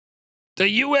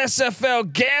The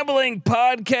USFL Gambling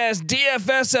Podcast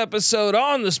DFS episode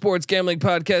on the Sports Gambling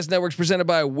Podcast Network is presented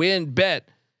by WynnBET.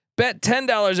 Bet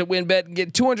 $10 at WynnBET and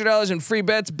get $200 in free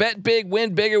bets. Bet big,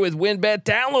 win bigger with WynnBET.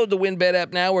 Download the WynnBET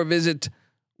app now or visit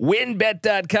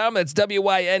wynnbet.com. That's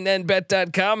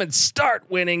WYNNBet.com and start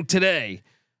winning today.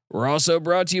 We're also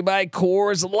brought to you by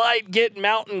Coors Light. Get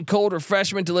mountain cold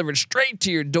refreshment delivered straight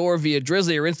to your door via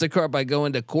Drizzly or Instacart by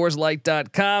going to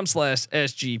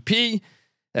CoorsLight.com/SGP.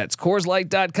 That's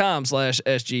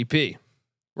CoorsLight.com/SGP.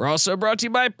 We're also brought to you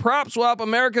by PropSwap,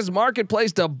 America's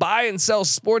marketplace to buy and sell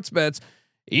sports bets.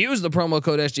 Use the promo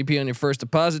code SGP on your first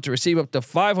deposit to receive up to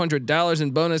 $500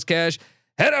 in bonus cash.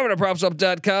 Head over to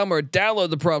PropSwap.com or download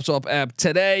the PropSwap app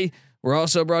today. We're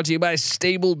also brought to you by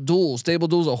Stable Duel. Stable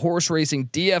Duel is a horse racing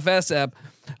DFS app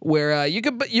where you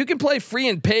can play free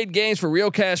and paid games for real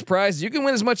cash prizes. You can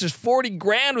win as much as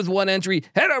 $40,000 with one entry.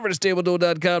 Head over to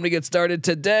StableDuel.com to get started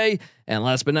today. And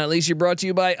last but not least, you're brought to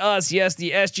you by us. Yes,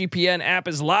 the SGPN app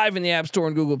is live in the App Store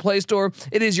and Google Play Store.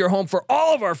 It is your home for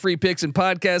all of our free picks and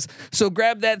podcasts. So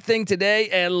grab that thing today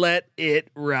and let it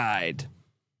ride.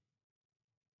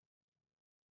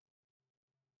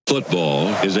 Football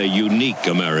is a unique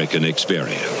American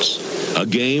experience. A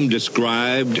game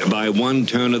described by one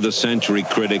turn-of-the-century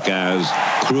critic as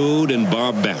crude and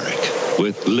barbaric,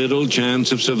 with little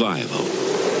chance of survival.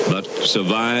 But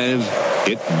survive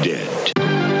it did. I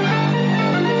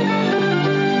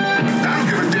don't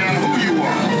give a damn who you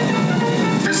are.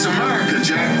 It's America,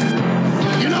 Jack.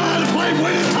 You know how to play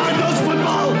winning hard-nosed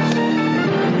football?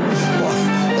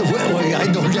 Well, I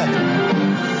don't get it.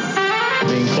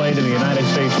 Being played in the United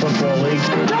States Football League.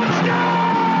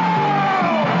 Touchdown!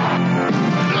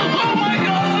 Oh my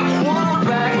God! The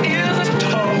quarterback is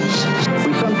toast.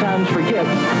 We sometimes forget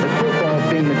that football,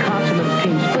 being the consummate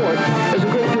team sport, is a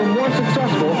great deal more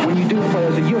successful when you do play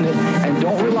as a unit and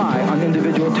don't rely on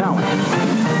individual talent.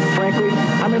 Frankly,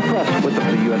 I'm impressed with the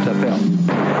USFL.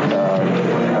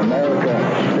 America,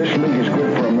 this league is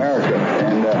good for America,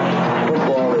 and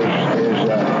football is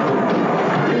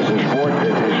a sport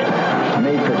that is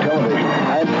made for television.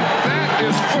 That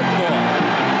is football.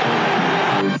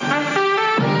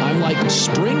 I'm like,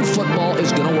 spring football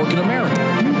is going to work in America.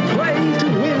 You play to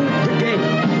win the game.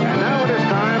 And now it is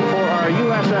time for our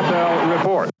USFL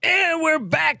report. And we're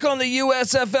back on the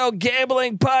USFL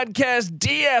Gambling Podcast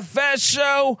DFS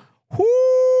show.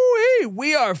 Whoo-wee.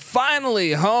 We are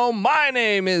finally home. My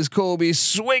name is Colby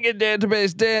Swinging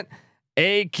Database Dent,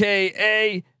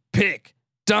 aka Pick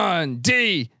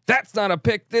Dundee. That's not a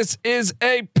pick. This is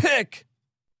a pick.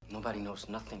 Nobody knows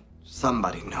nothing.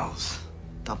 Somebody knows.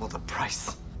 Double the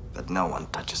price, but no one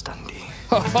touches Dundee.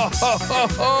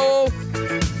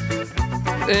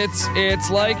 It's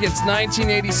like it's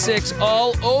 1986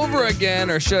 all over again,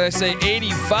 or should I say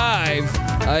 85.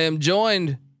 I am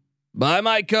joined by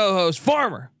my co-host,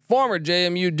 former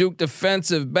JMU Duke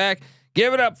defensive back.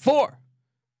 Give it up for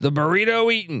the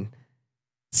burrito eating,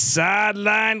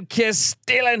 sideline kiss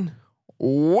stealing,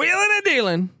 wheeling and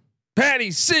dealing,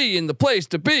 Patty C in the place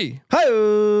to be. Hi.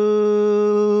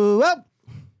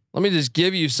 Let me just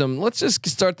give you some. Let's just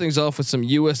start things off with some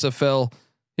USFL.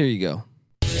 Here you go.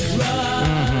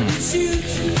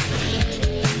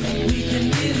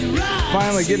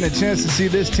 Finally getting a chance to see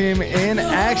this team in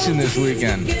action this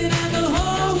weekend.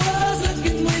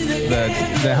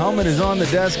 The helmet is on the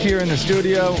desk here in the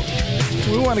studio.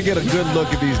 We want to get a good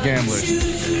look at these gamblers.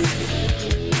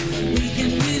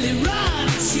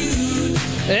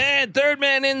 And third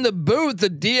man in the booth, the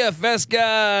DFS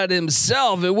god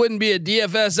himself. It wouldn't be a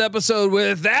DFS episode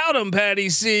without him, Patty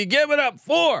C. Give it up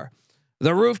for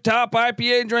the rooftop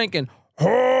IPA drinking,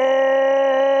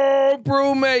 home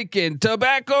brew making,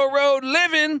 tobacco road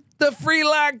living, the free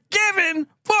lock giving,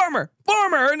 former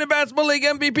Herndon Basketball League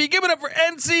MVP. Give it up for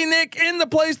NC Nick in the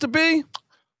place to be.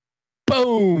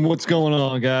 Boom! What's going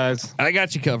on, guys? I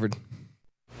got you covered.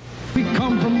 We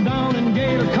come from down in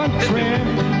Gator Country.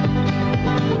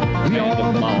 We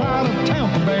are the pride of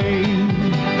Tampa Bay.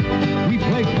 We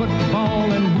play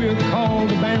football and we're called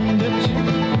the Bandits.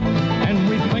 And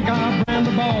we think our brand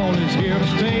of ball is here to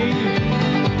stay.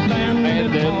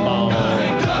 Bandit ball.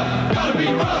 Gotta be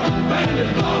rough.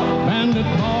 Bandit ball. Bandit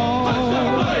ball.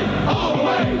 Let's play all the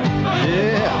way.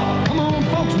 Yeah. Come on,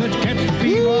 folks, let's catch the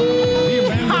fever. Be a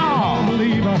bandit ball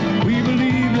believer. We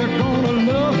believe they're gonna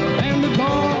love bandit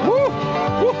ball. Woo.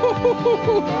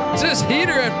 It's just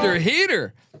heater after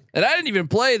heater. And I didn't even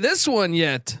play this one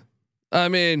yet. I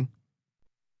mean,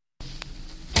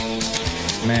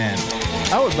 Man,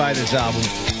 I would buy this album.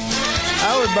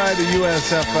 I would buy the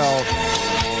USFL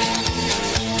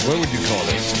What would you call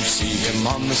If this? you see him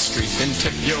on the street, then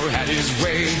tip your hat his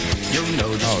way. You'll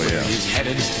know just where he's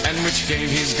headed and which game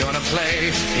he's gonna play.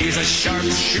 He's a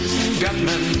sharp-shooting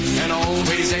gunman and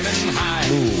always aiming high.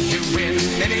 To win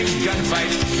any gunfight,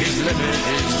 his limit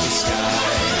is the sky.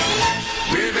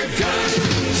 We're the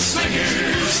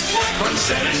gunslingers from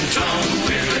San Antonio.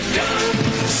 We're the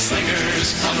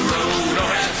gunslingers on the road or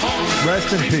at home.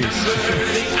 Rest in peace. Remember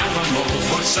the Alamo,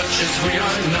 for such as we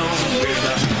are known. We're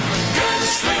the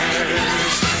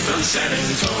gunslingers from San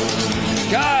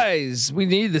Antonio. Guys, we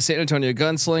need the San Antonio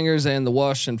Gunslingers and the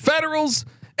Washington Federals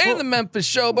and the Memphis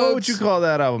Showboats. What would you call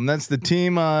that album? That's the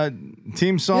team song,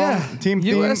 team theme?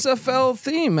 USFL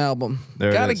theme album.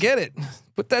 Gotta get it.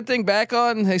 Put that thing back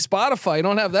on. Hey, Spotify, you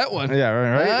don't have that one. Yeah,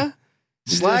 right. Huh?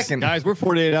 Slacking, guys. We're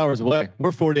 48 hours away.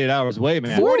 We're 48 hours away,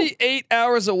 man. 48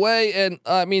 hours away, and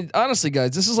I mean, honestly,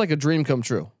 guys, this is like a dream come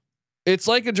true. It's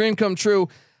like a dream come true.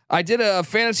 I did a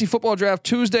fantasy football draft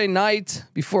Tuesday night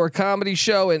before a comedy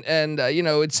show, and you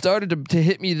know, it started to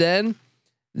hit me then.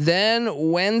 Then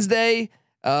Wednesday,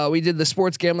 we did the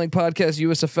sports gambling podcast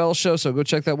USFL show. So go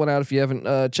check that one out if you haven't.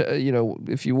 You know,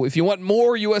 if you want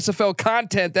more USFL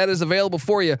content, that is available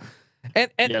for you.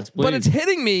 And yes, but it's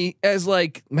hitting me as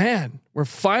like, man, we're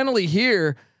finally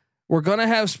here. We're gonna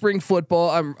have spring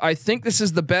football. I think this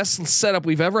is the best setup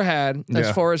we've ever had as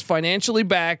far as financially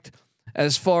backed.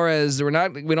 As far as we don't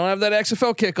have that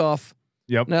XFL kickoff.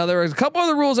 Yep. Now there are a couple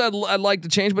other rules I'd like to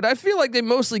change, but I feel like they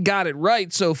mostly got it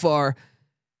right so far.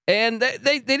 And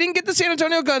they didn't get the San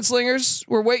Antonio Gunslingers.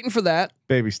 We're waiting for that.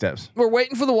 Baby steps. We're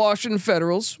waiting for the Washington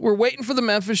Federals. We're waiting for the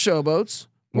Memphis Showboats.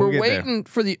 We're waiting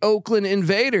for the Oakland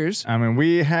Invaders. I mean,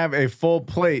 we have a full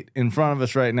plate in front of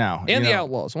us right now. And the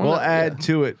Outlaws. We'll add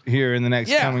to it here in the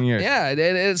next coming years. Yeah,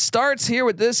 it starts here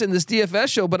with this in this DFS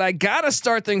show, but I got to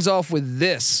start things off with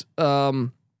this. Have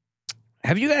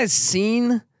you guys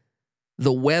seen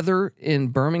the weather in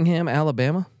Birmingham,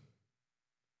 Alabama?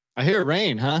 I hear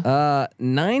rain, huh?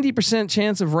 90%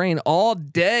 chance of rain all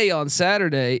day on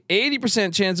Saturday,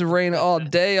 80% chance of rain all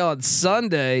day on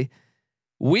Sunday.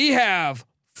 We have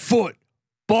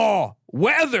football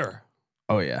weather.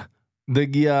 Oh yeah.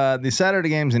 The Saturday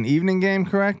game's an evening game,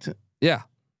 correct? Yeah.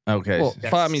 Okay. Well,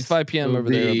 5 p.m. over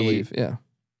there, I believe. Yeah.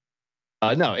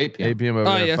 No, 8 p.m. 8 p.m. over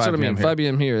there. Yeah, that's what I mean. 5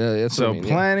 p.m. here. That's so what I mean,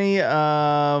 plenty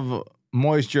of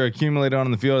moisture accumulated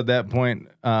on the field at that point.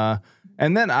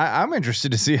 And then I'm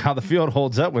interested to see how the field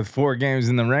holds up with 4 games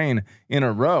in the rain in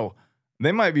a row.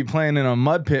 They might be playing in a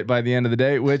mud pit by the end of the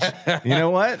day, which, you know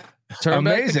what? Turn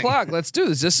back the clock. Let's do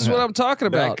this. This is what I'm talking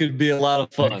about. That could be a lot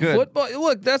of fun. Football.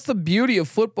 Look, that's the beauty of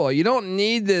football. You don't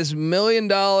need this $1 million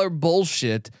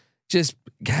bullshit. Just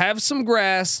have some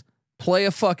grass, play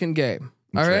a fucking game.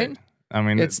 All right. I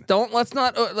mean, let's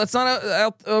not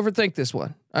overthink this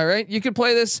one. All right. You can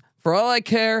play this for all I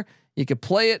care. You could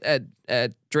play it at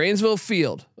Drainsville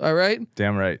Field. All right.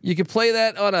 Damn right. You could play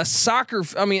that on a soccer.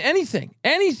 I mean,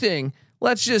 anything.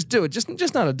 Let's just do it.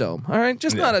 Just not a dome. All right.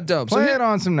 Just not a dome. Play it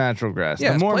on some natural grass.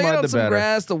 Yeah. The more play mud, it on the some better.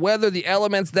 Grass, the weather, the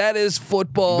elements. That is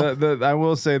football. I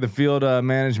will say the field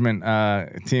management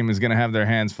team is going to have their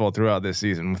hands full throughout this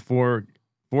season with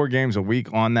four games a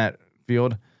week on that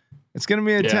field. It's going to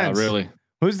be intense. Yeah, really.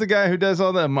 Who's the guy who does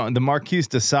all the Marquise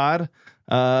Desaad?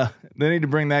 They need to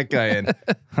bring that guy in.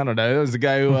 I don't know. It was the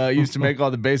guy who used to make all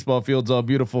the baseball fields all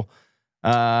beautiful.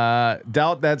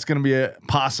 Doubt that's going to be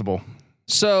possible.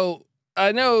 So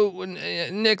I know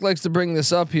Nick likes to bring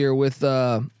this up here with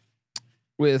over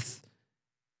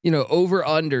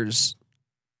unders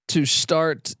to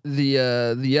start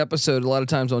the episode a lot of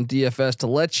times on DFS to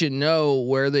let you know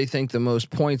where they think the most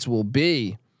points will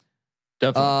be.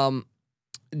 Definitely.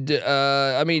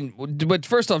 I mean, but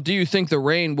first off, do you think the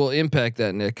rain will impact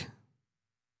that, Nick?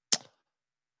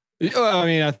 I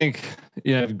mean, I think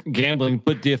gambling.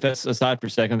 Put DFS aside for a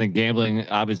second. I think gambling.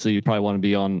 Obviously, you probably want to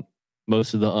be on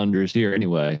most of the unders here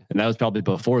anyway, and that was probably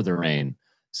before the rain.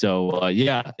 So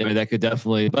yeah, I mean that could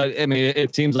definitely. But I mean,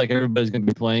 it seems like everybody's going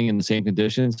to be playing in the same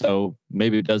conditions, so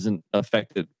maybe it doesn't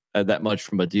affect it that much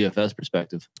from a DFS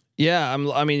perspective. Yeah, I'm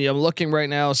looking right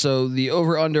now. So the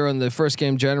over under on the first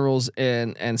game Generals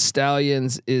and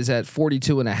Stallions is at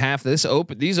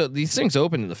 42.5. These things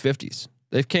open in the 50s.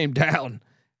 They've came down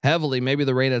heavily. Maybe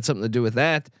the rain had something to do with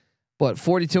that. But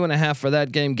 42.5 for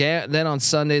that game. Then on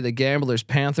Sunday, the Gamblers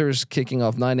Panthers kicking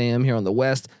off 9 a.m. here on the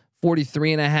West.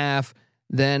 43.5.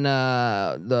 Then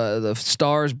the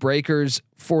Stars Breakers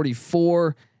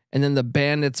 44, and then the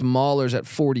Bandits Maulers at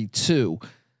 42.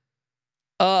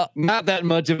 Not that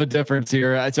much of a difference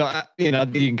here. So you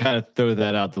can kind of throw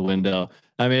that out the window.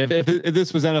 I mean, if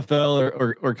this was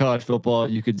NFL or college football,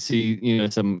 you could see,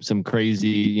 some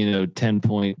crazy,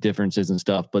 10-point differences and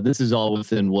stuff, but this is all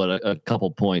within a couple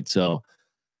points. So,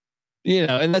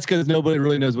 and that's because nobody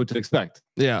really knows what to expect.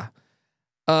 Yeah.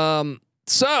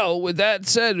 So with that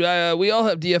said, we all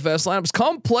have DFS lineups.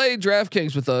 Come play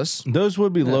DraftKings with us. Those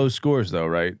would be low scores though,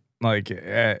 right? Like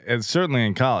it's certainly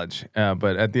in college,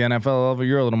 but at the NFL level,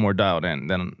 you're a little more dialed in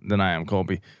than I am,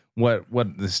 Colby. What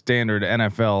the standard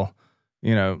NFL,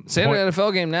 standard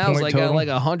NFL game now is got like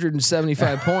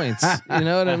 175 points. You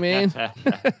know what I mean?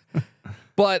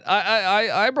 But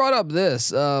I brought up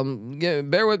this.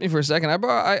 Bear with me for a second.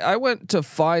 I went to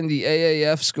find the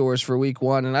AAF scores for week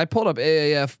 1, and I pulled up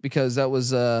AAF because that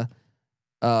was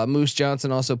Moose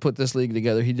Johnson also put this league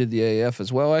together. He did the AAF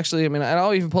as well. Actually, I mean,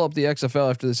 I'll even pull up the XFL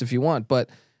after this if you want. But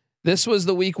this was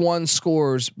the week 1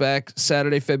 scores back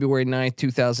Saturday, February 9th,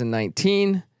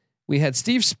 2019. We had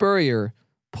Steve Spurrier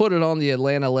put it on the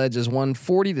Atlanta Ledges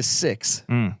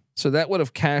 140-6. So that would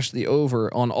have cashed the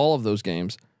over on all of those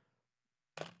games.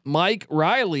 Mike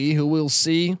Riley, who we'll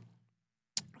see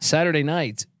Saturday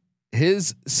night,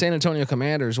 his San Antonio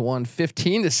Commanders won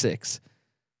 15-6.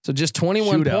 So just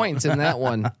 21 points in that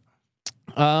one.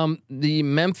 The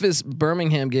Memphis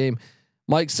Birmingham game,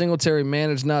 Mike Singletary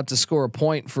managed not to score a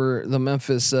point for the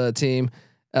Memphis team.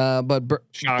 But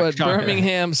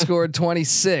Birmingham scored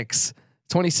 26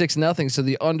 nothing. So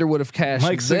the under would have cashed.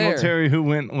 Mike Singletary, who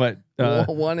went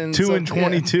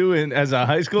 2-22 as a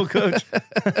high school coach.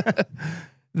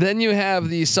 Then you have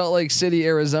the Salt Lake City,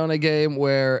 Arizona game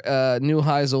where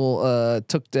Neuheisel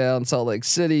took down Salt Lake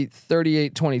City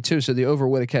 38-22. So the over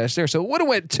would have cashed there. So it would have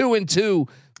went 2-2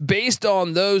 based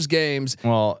on those games.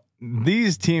 Well,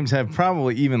 these teams have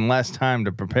probably even less time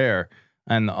to prepare.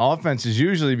 And the offense is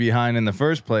usually behind in the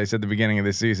first place at the beginning of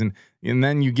the season. And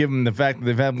then you give them the fact that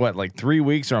they've had like 3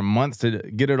 weeks or a month to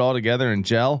get it all together and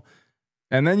gel.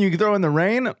 And then you throw in the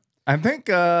rain. I think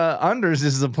unders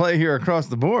is the play here across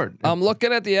the board. I'm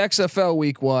looking at the XFL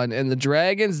week 1 and the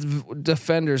Dragons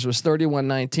defenders was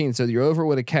 31-19. So the over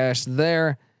would have cashed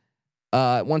there.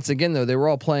 Once again, though, they were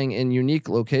all playing in unique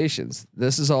locations.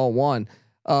 This is all one.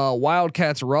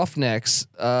 Wildcats Roughnecks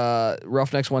won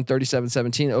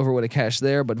 37-17. Over would have cashed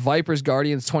there, but Vipers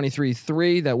Guardians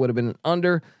 23-3. That would have been an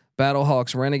under.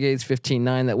 Battlehawks Renegades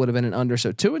 15-9. That would have been an under.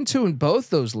 So 2-2 in both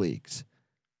those leagues.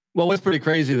 Well, what's pretty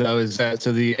crazy though is that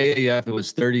the AAF it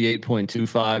was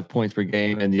 38.25 points per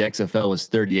game, and the XFL was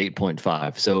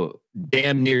 38.5. So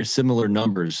damn near similar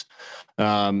numbers.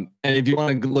 And if you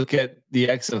want to look at the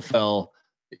XFL,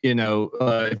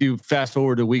 if you fast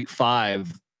forward to week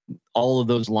 5, all of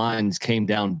those lines came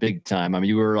down big time. I mean,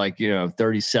 you were like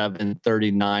 37,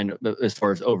 39 as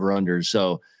far as over unders.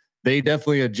 So they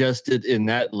definitely adjusted in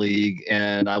that league,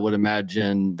 and I would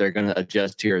imagine they're going to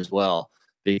adjust here as well.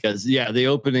 Because the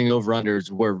opening over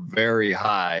unders were very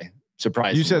high.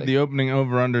 Surprisingly, you said the opening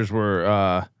over unders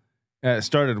were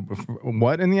started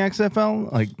what in the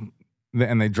XFL,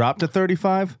 and they dropped to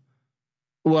 35.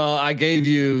 Well, I gave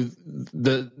you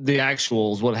the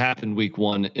actuals, what happened week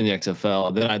 1 in the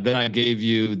XFL. Then I gave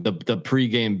you the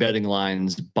pregame betting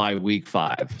lines by week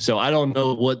 5. So I don't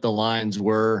know what the lines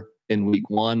were in week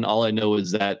 1. All I know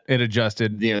is that it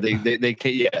adjusted. They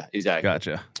exactly.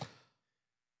 Gotcha.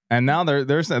 And now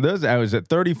there's I was at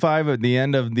 35 at the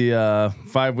end of the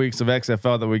 5 weeks of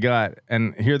XFL that we got,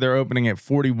 and here they're opening at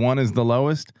 41 is the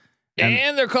lowest,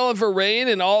 and they're calling for rain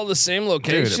in all the same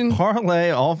location. Dude, parlay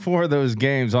all 4 of those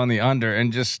games on the under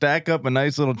and just stack up a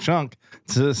nice little chunk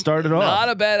to start it off. Not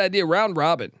a bad idea. Round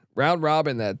robin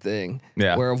that thing.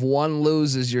 Yeah. Where if one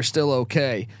loses, you're still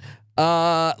okay.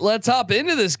 Let's hop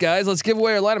into this, guys. Let's give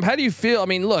away our lineup. How do you feel? I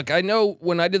mean, look, I know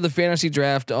when I did the fantasy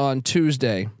draft on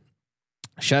Tuesday.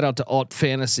 Shout out to Alt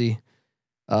Fantasy.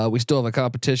 We still have a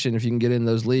competition. If you can get in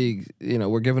those leagues,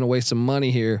 we're giving away some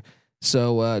money here.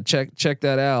 So check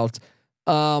that out.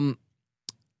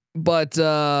 But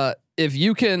if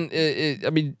you can,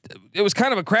 it was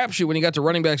kind of a crapshoot when you got to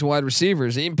running backs and wide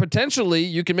receivers. Even potentially,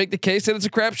 you can make the case that it's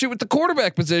a crapshoot with the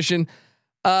quarterback position.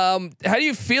 How do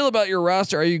you feel about your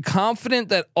roster? Are you confident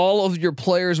that all of your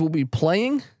players will be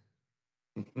playing?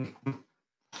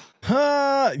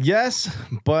 Yes,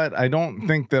 but I don't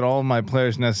think that all of my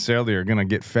players necessarily are going to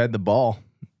get fed the ball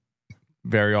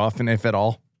very often, if at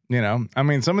all. I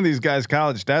mean, some of these guys'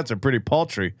 college stats are pretty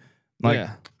paltry. I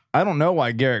don't know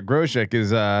why Garrett Groshek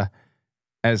is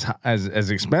as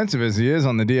expensive as he is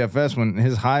on the DFS when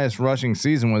his highest rushing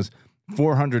season was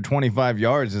 425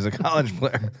 yards as a college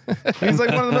player. He's like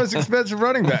one of the most expensive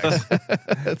running backs.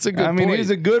 That's a good point.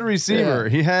 He's a good receiver. Yeah.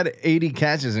 He had 80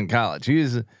 catches in college.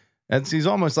 He's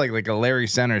almost like a Larry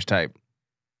Centers type.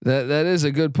 That is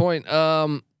a good point.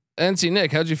 NC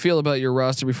Nick, how'd you feel about your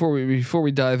roster before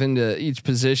we dive into each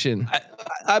position?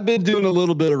 I've been doing a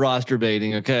little bit of roster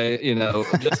baiting. Okay,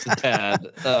 just a tad.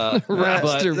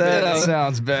 Roster baiting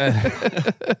sounds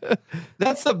bad.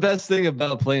 That's the best thing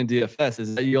about playing DFS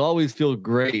is that you always feel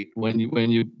great when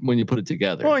you put it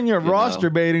together. When you're roster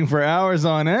baiting for hours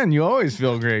on end, you always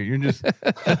feel great. You're just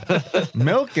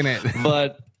milking it.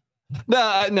 But no.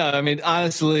 I mean,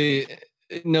 honestly,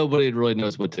 nobody really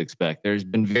knows what to expect. There's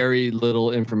been very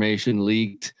little information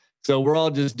leaked. So we're all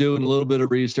just doing a little bit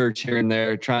of research here and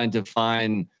there, trying to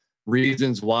find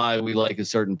reasons why we like a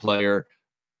certain player.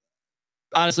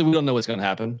 Honestly, we don't know what's going to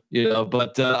happen,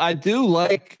 but I do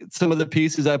like some of the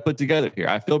pieces I put together here.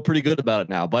 I feel pretty good about it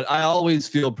now, but I always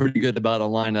feel pretty good about a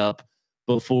lineup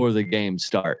before the games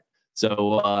start.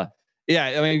 So,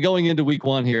 going into week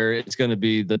 1 here, it's going to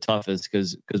be the toughest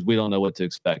because we don't know what to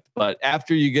expect. But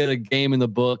after you get a game in the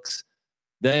books,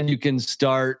 then you can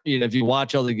start, if you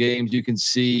watch all the games, you can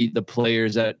see the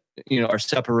players that, are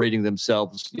separating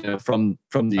themselves, from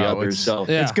the others. So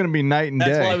it's going to be night and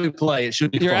day. That's why we play. It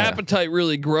should be your fun. appetite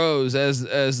really grows as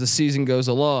the season goes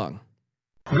along.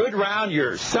 Good round,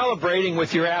 you're celebrating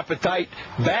with your appetite.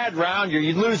 Bad round, you're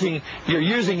using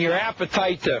your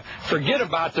appetite to forget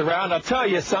about the round. I'll tell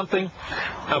you something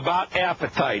about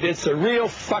appetite. It's a real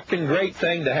fucking great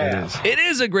thing to have. It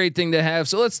is a great thing to have.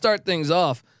 So let's start things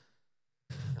off.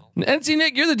 NC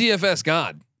Nick, you're the DFS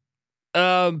god.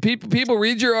 People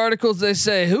read your articles. They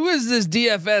say, "Who is this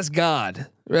DFS god?"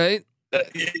 Right?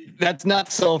 That's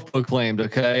not self-proclaimed.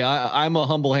 Okay, I'm a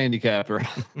humble handicapper.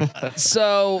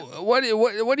 So what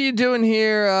are you doing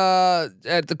here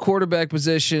at the quarterback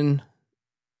position?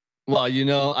 Well,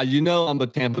 I'm a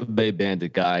Tampa Bay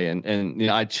Bandit guy,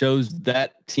 and I chose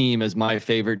that team as my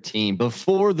favorite team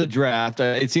before the draft.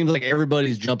 It seems like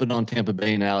everybody's jumping on Tampa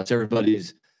Bay now. It's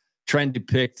everybody's trendy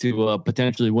pick to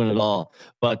potentially win it all.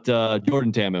 But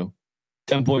Jordan Ta'amu,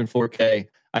 10.4K.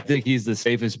 I think he's the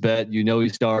safest bet.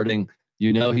 He's starting.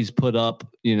 He's put up,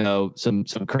 some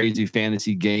crazy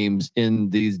fantasy games in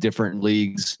these different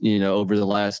leagues, over the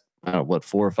last, 4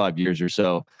 or 5 years or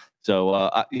so. So,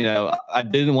 I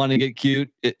didn't want to get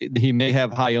cute. He may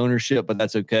have high ownership, but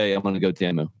that's okay. I'm going to go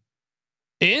Ta'amu.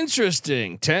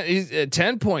 Interesting.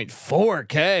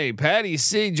 10.4K. Patty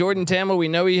C. Jordan Ta'amu. We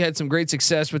know he had some great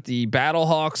success with the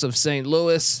Battlehawks of St.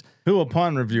 Louis, who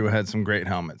upon review had some great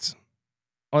helmets.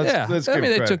 Let's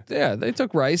they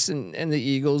took Rice and the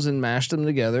Eagles and mashed them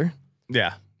together.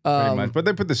 Yeah, pretty much. But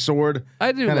they put the sword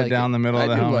kind of down the middle of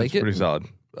the helmet. It's pretty solid.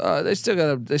 They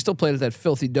still played at that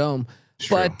filthy dome.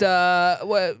 True. But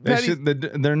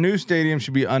their new stadium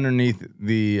should be underneath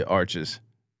the arches.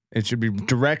 It should be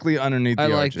directly underneath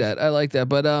the arches. I like that.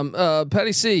 But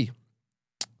Patty C,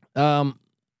 what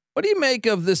do you make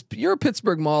of this? You're a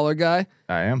Pittsburgh Mauler guy.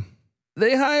 I am.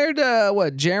 They hired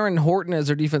Jaron Horton as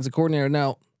their defensive coordinator.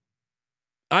 Now,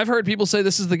 I've heard people say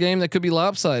this is the game that could be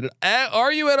lopsided.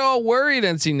 Are you at all worried,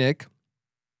 NC Nick,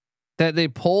 that they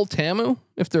pull Ta'amu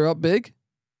if they're up big?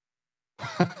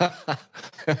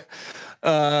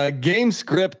 Game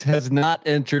script has not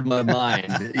entered my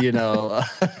mind.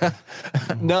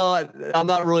 No, I'm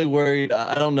not really worried.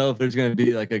 I don't know if there's going to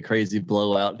be like a crazy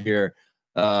blowout here.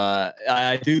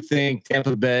 I do think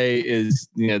Tampa Bay is,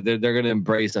 they're going to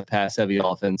embrace a pass heavy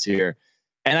offense here.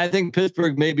 And I think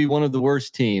Pittsburgh may be one of the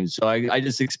worst teams. So I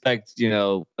just expect,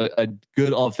 a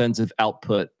good offensive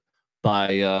output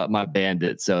by my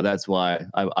Bandits. So that's why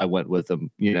I went with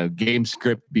them. Game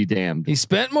script be damned. He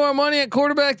spent more money at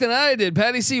quarterback than I did.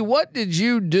 Patty C, what did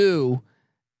you do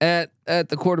at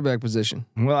the quarterback position?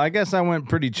 Well, I guess I went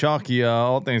pretty chalky,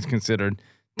 all things considered.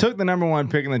 Took the number 1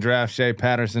 pick in the draft, Shea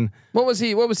Patterson. What was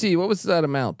he? What was that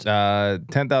amount?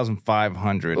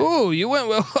 10,500. Ooh, you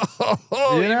went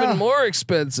even more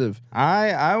expensive.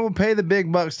 I will pay the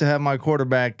big bucks to have my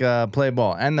quarterback play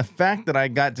ball, and the fact that I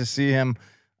got to see him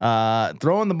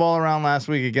throwing the ball around last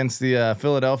week against the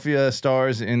Philadelphia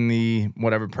Stars in the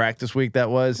whatever practice week that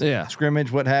was, scrimmage,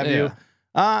 what have you.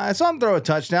 I saw him throw a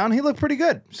touchdown. He looked pretty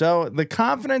good, so the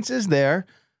confidence is there.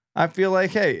 I feel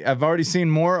like, hey, I've already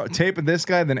seen more tape of this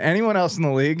guy than anyone else in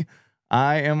the league.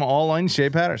 I am all on Shea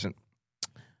Patterson.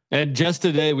 And just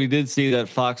today, we did see that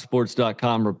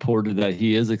FoxSports.com reported that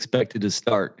he is expected to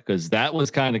start because that was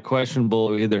kind of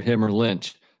questionable, either him or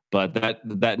Lynch. But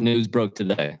that news broke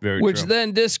today. Which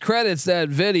then discredits that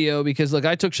video because, look,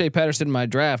 I took Shea Patterson in my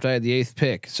draft. I had the 8th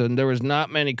pick. So there was not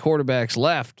many quarterbacks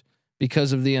left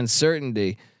because of the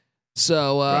uncertainty.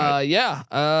 So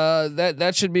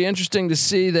that should be interesting to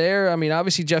see there. I mean,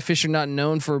 obviously Jeff Fisher not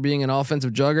known for being an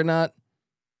offensive juggernaut,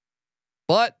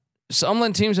 but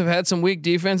some teams have had some weak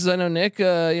defenses. I know Nick,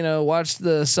 watched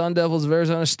the Sun Devils of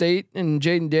Arizona State and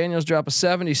Jaden Daniels drop a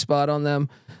 70 spot on them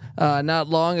not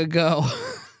long ago.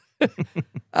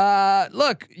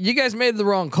 Look, you guys made the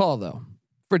wrong call though.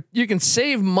 You can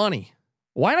save money.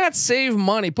 Why not save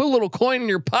money? Put a little coin in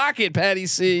your pocket, Patty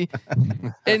C,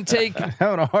 and take.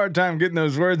 Having a hard time getting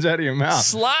those words out of your mouth.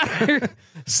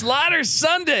 Slaughter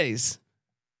Sundays.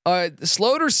 All right,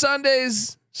 Slaughter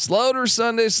Sundays. Slaughter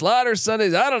Sundays. I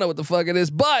don't know what the fuck it is,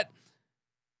 but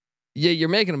yeah, you're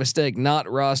making a mistake not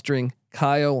rostering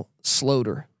Kyle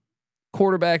Sloter,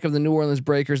 quarterback of the New Orleans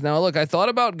Breakers. Now, look, I thought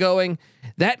about going.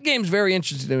 That game's very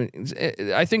interesting.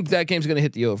 I think that game's going to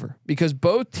hit the over because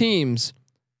both teams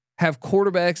have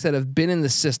quarterbacks that have been in the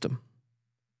system.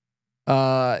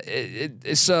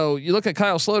 So you look at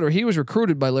Kyle Sloter. He was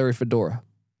recruited by Larry Fedora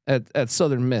at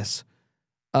Southern Miss.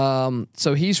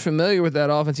 So he's familiar with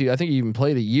that offense. I think he even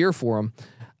played a year for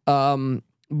him.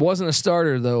 Wasn't a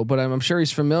starter though, but I'm sure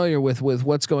he's familiar with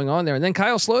what's going on there. And then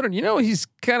Kyle Sloter, he's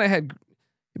kind of had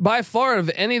by far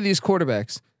of any of these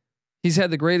quarterbacks, he's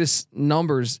had the greatest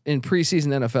numbers in preseason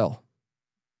NFL.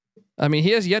 I mean,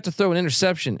 he has yet to throw an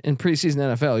interception in preseason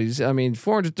NFL.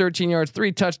 413 yards,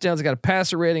 3 touchdowns. Got a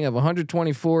passer rating of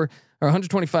 124 or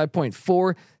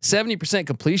 125.4, 70%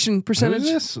 completion percentage.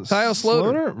 Who's this? Kyle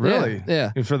Sloter. Really?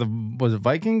 Yeah. Was it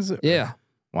Vikings? Yeah.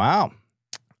 Wow.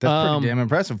 That's pretty damn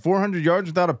impressive. 400 yards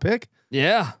without a pick.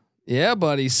 Yeah. Yeah,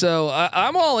 buddy. So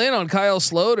I'm all in on Kyle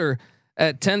Sloter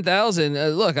at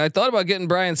 10,000. Look, I thought about getting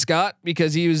Brian Scott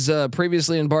because he was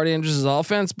previously in Bart Andrews'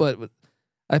 offense, but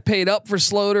I paid up for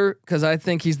Sloter because I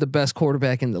think he's the best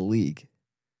quarterback in the league.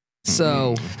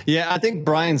 So yeah, I think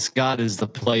Brian Scott is the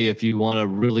play if you want to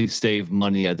really save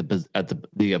money at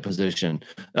the position.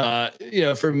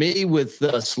 For me with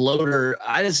Sloter,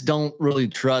 I just don't really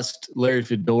trust Larry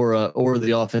Fedora or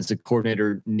the offensive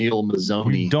coordinator Neil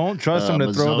Mazzoni. You don't trust him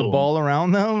to throw the ball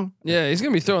around though. Yeah, he's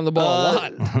gonna be throwing the ball a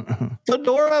lot.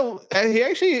 Fedora, he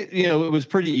actually, it was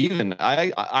pretty even.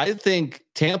 I think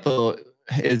Tampa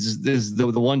is the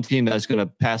one team that's going to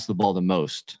pass the ball the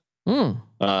most.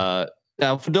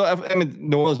 Now,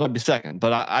 New Orleans might be second,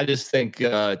 but I just think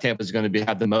Tampa's going to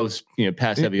have the most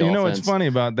pass heavy offense. What's funny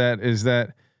about that is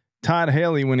that Todd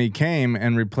Haley, when he came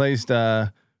and replaced who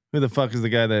the fuck is the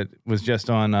guy that was just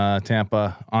on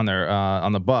Tampa on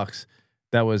the Bucks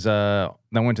that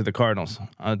went to the Cardinals?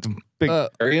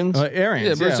 Arians.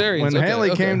 Arians. Yeah, Bruce Arians. When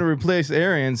Haley came to replace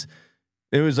Arians,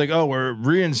 it was like, oh, we're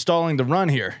reinstalling the run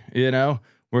here.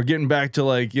 We're getting back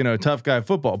to tough guy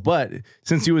football. But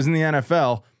since he was in the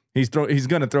NFL. He's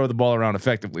going to throw the ball around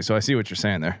effectively. So I see what you're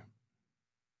saying there.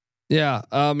 Yeah.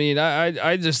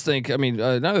 I just think,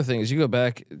 another thing is you go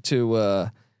back to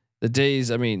the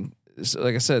days.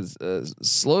 Like I said,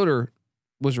 Sloter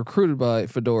was recruited by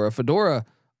Fedora. Fedora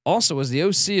also was the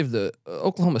OC of the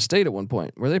Oklahoma State at one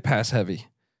point where they pass heavy.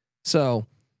 So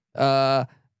I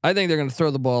think they're going to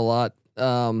throw the ball a lot.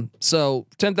 So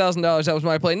 $10,000. That was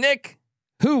my play. Nick,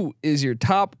 who is your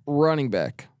top running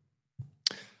back?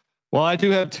 Well, I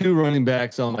do have 2 running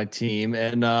backs on my team,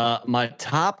 and my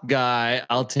top guy,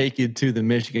 I'll take you to the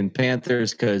Michigan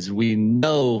Panthers because we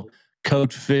know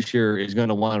Coach Fisher is going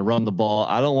to want to run the ball.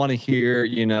 I don't want to hear,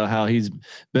 how he's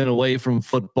been away from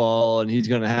football and he's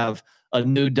going to have a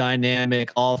new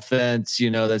dynamic offense,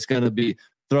 that's going to be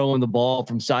throwing the ball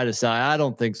from side to side. I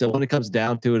don't think so. When it comes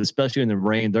down to it, especially in the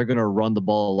rain, they're going to run the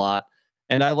ball a lot.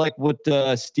 And I like what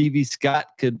Stevie Scott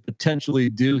could potentially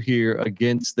do here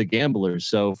against the Gamblers.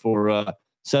 So for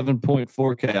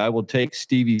 7.4K, I will take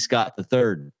Stevie Scott the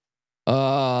third.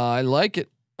 I like it.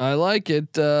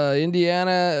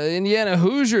 Indiana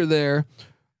Hoosier there.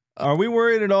 Are we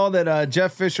worried at all that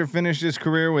Jeff Fisher finished his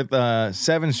career with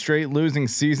 7 straight losing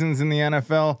seasons in the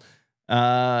NFL?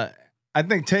 I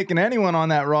think taking anyone on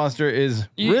that roster is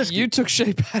risky. You took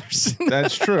Shea Patterson.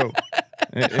 That's true.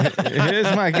 It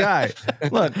is my guy.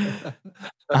 Look,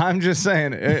 I'm just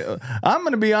saying. I'm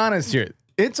going to be honest here.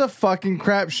 It's a fucking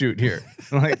crapshoot here.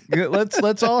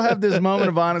 Let's all have this moment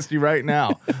of honesty right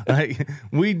now.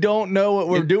 We don't know what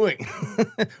we're doing.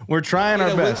 We're trying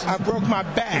our best. I broke my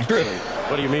back. Really?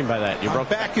 What do you mean by that? My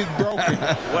back is broken.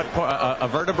 What a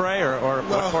vertebrae or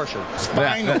what portion?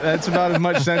 Spinal. That's about as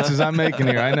much sense as I'm making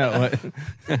here. I know.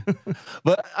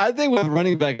 But I think with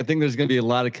running back, I think there's going to be a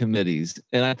lot of committees,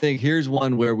 and I think here's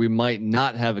one where we might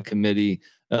not have a committee.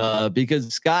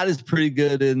 Because Scott is pretty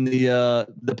good in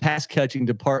the pass catching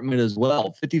department as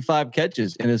well. 55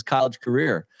 catches in his college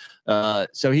career.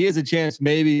 So he has a chance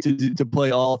maybe to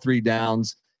play all 3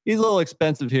 downs. He's a little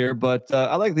expensive here, but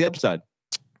I like the upside.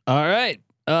 All right.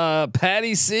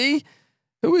 Patty C,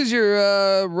 who is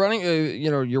your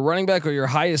running back or your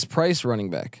highest price running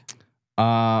back?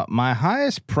 My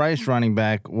highest price running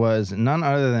back was none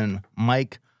other than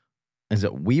Mike. Is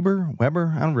it Weber?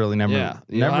 I don't really never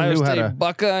knew how to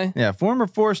Buckeye. Yeah, former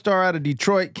 4-star out of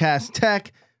Detroit, Cass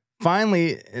Tech.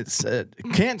 Finally, it's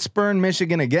can't spurn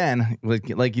Michigan again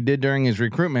like he did during his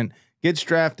recruitment. Gets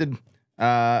drafted.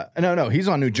 No, he's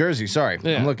on New Jersey. Sorry,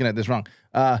 I'm looking at this wrong.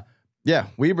 Yeah,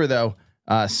 Weber though.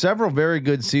 Several very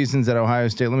good seasons at Ohio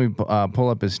State. Let me pull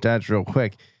up his stats real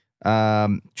quick.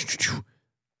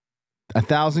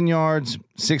 1,000 yards,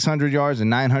 600 yards, and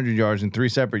 900 yards in 3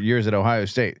 separate years at Ohio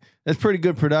State. That's pretty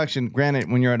good production. Granted,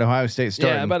 when you're at Ohio State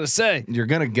starting, I'm about to say you're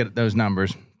gonna get those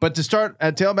numbers. But to start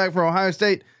at tailback for Ohio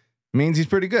State means he's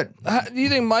pretty good. Do you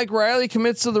think Mike Riley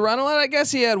commits to the run a lot? I guess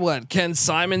he had Ken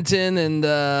Simonton and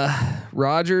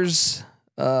Rogers.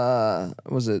 What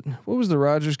was the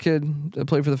Rogers kid that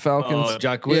played for the Falcons?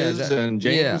 Jacquizz and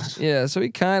James. Yeah. So he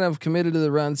kind of committed to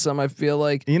the run some. I feel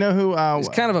like you know who he's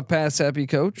kind of a pass happy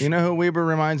coach. You know who Weber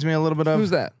reminds me a little bit of? Who's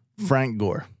that? Frank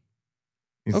Gore.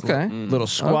 He's okay, little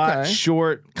squat,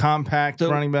 short, compact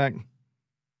running back.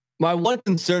 My one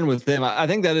concern with him, I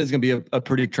think that is going to be a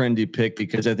pretty trendy pick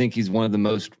because I think he's one of the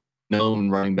most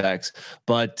known running backs.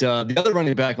 But the other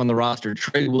running back on the roster,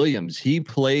 Trey Williams, he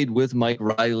played with Mike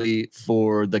Riley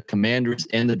for the Commanders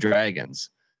and the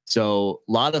Dragons. So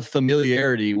a lot of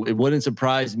familiarity. It wouldn't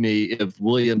surprise me if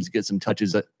Williams gets some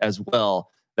touches as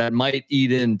well. That might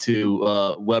eat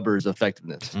into Weber's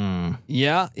effectiveness.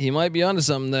 Yeah, he might be onto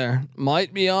something there.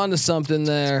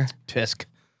 Tisk.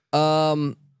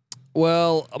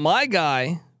 Well,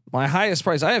 my highest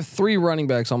price, I have 3 running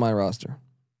backs on my roster.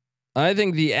 I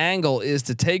think the angle is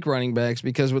to take running backs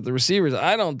because with the receivers,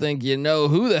 I don't think you know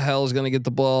who the hell is going to get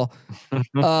the ball.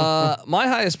 My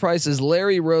highest price is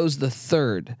Larry Rose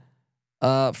III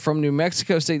from New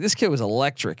Mexico State. This kid was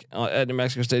electric at New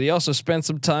Mexico State. He also spent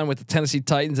some time with the Tennessee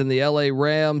Titans and the LA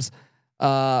Rams.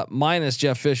 Minus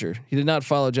Jeff Fisher. He did not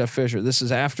follow Jeff Fisher. This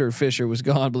is after Fisher was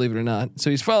gone, believe it or not.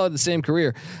 So he's followed the same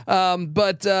career.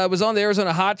 But was on the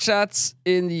Arizona Hotshots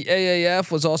in the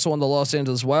AAF, was also on the Los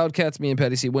Angeles Wildcats. Me and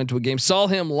Petty C went to a game, saw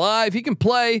him live. He can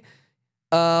play.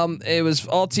 It was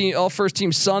all first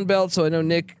team Sun Belt. So I know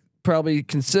Nick probably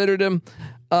considered him.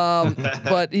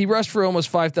 But he rushed for almost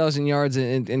 5,000 yards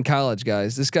in college,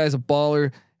 guys. This guy's a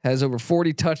baller, has over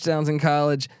 40 touchdowns in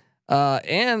college.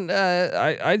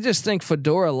 I just think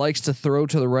Fedora likes to throw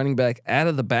to the running back out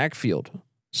of the backfield.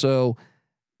 So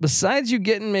besides you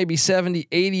getting maybe 70,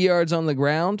 80 yards on the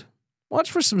ground,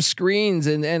 watch for some screens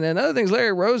and other things.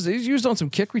 Larry Rose, he's used on some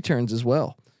kick returns as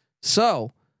well.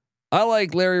 So I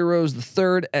like Larry Rose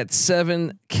III at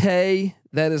 $7K.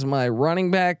 That is my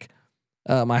running back.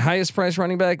 My highest price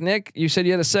running back. Nick, you said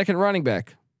you had a second running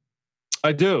back.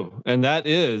 I do. And that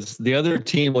is the other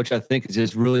team, which I think is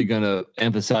just really going to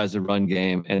emphasize the run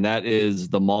game. And that is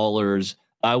the Maulers.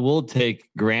 I will take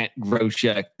Grant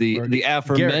Groshek, the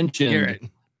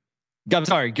aforementioned.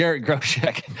 Garrett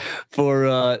Groshek for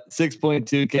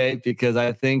 6.2K because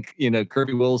I think,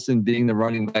 Kirby Wilson being the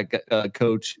running back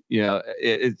coach,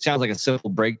 it sounds like a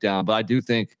simple breakdown, but I do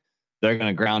think they're going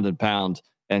to ground and pound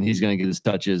and he's going to get his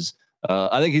touches.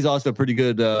 I think he's also a pretty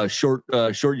good short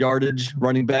yardage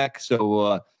running back.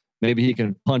 So maybe he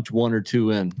can punch 1 or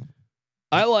 2 in.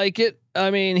 I like it.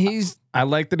 I mean, I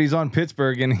like that he's on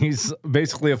Pittsburgh and he's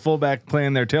basically a fullback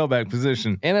playing their tailback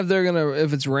position. And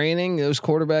if it's raining, those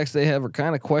quarterbacks they have are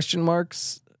kind of question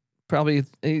marks. Probably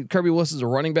Kirby Wilson's a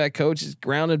running back coach. He's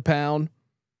grounded pound.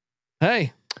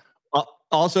 Hey.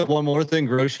 Also, one more thing: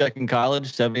 Groshek in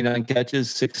college, 79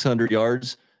 catches, 600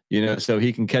 yards. So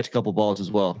he can catch a couple balls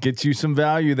as well. Gets you some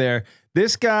value there.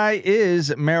 This guy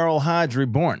is Merrill Hodge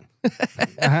reborn.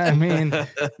 I mean,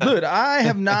 dude, I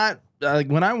have not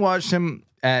when I watched him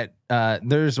at.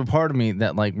 There's a part of me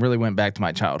that really went back to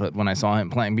my childhood when I saw him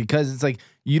playing because it's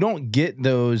you don't get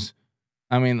those.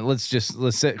 I mean, let's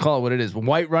call it what it is.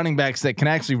 White running backs that can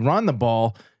actually run the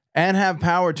ball and have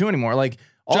power too anymore.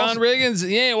 John Riggins,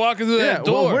 he ain't walking through that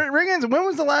door. Well, Riggins, when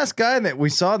was the last guy that we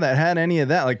saw that had any of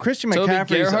that? Christian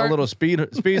McCaffrey's a little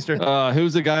speedster.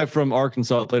 Who's the guy from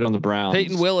Arkansas that played on the Browns?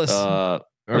 Peyton Willis.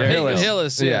 Peyton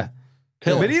Hillis. Yeah.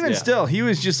 But even still, he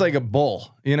was just like a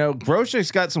bull.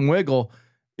 Groshek's got some wiggle.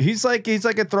 He's like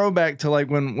a throwback to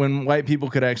when white people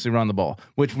could actually run the ball,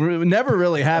 which never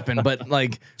really happened. But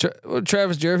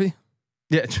Travis Jervey.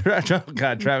 Yeah,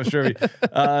 Travis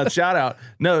Jervey. Shout out.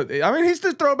 No, I mean he's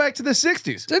the throwback to the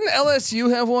 60s. Didn't LSU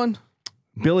have one?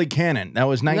 Billy Cannon. That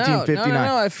was 1959.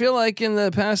 No. I feel like in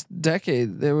the past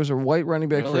decade there was a white running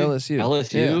back for LSU.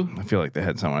 LSU. Yeah. I feel like they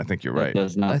had someone. I think you're right.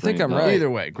 I think I'm right. Either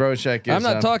way, Groshek. I'm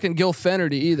not talking Gil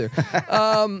Fenerty either.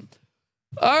 All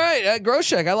right,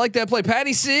 Groshek. I like that play.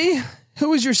 Patty C. Who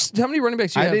was your? How many running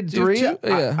backs? You I have? did Do you have 3.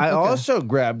 two? Yeah. I okay. also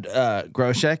grabbed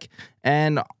Groshek,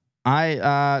 and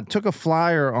I took a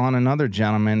flyer on another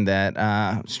gentleman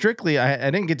that strictly I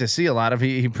didn't get to see a lot of.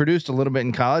 He produced a little bit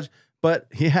in college, but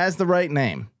he has the right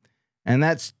name, and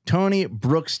that's Tony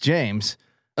Brooks James.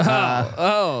 You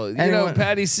know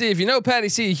Patty C. If you know Patty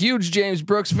C, huge James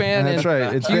Brooks fan. That's and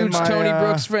right. It's huge been my, Tony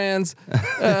Brooks fans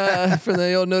from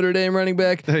the old Notre Dame running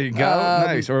back. There you go.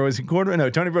 Nice. Or was he quarter?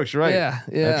 No, Tony Brooks. You're right. Yeah.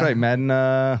 That's right. Madden.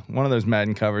 One of those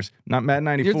Madden covers. Not Madden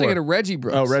 94. You're thinking of Reggie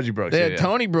Brooks. Oh, Reggie Brooks. They had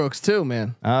Tony Brooks too,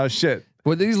 man. Oh shit.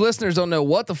 Well, these listeners don't know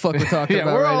what the fuck we're talking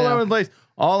about. We're right all now. over the place.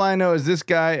 All I know is this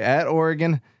guy at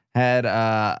Oregon had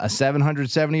a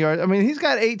 770 yards. I mean, he's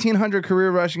got 1,800 career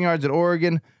rushing yards at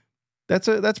Oregon.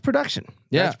 That's production.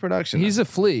 Yeah, that's production. He's a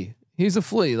flea.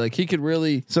 Like he could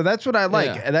really. So that's what I like.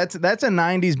 Yeah. That's a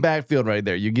 90s backfield right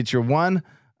there. You get your one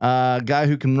guy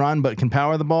who can run but can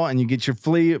power the ball, and you get your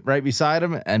flea right beside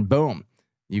him, and boom,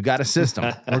 you got a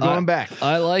system. We're going back.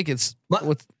 I like it.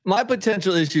 My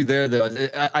potential issue there, though,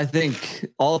 I think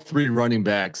all 3 running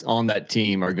backs on that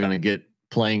team are going to get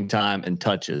playing time and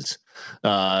touches.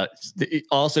 Also,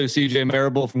 CJ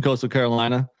Marable from Coastal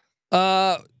Carolina.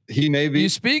 He may be. You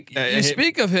speak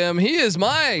of him. He is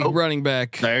my running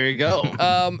back. There you go.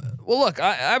 Well, look,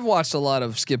 I've watched a lot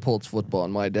of Skip Holtz football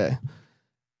in my day.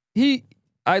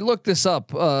 I looked this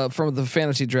up from the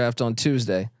fantasy draft on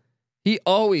Tuesday. He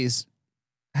always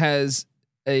has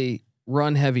a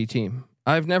run heavy team.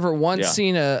 I've never once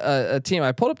seen a team.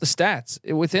 I pulled up the stats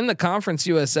within the Conference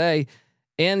USA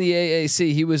and the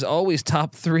AAC. He was always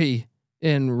top 3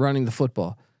 in running the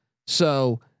football.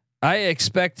 So I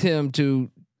expect him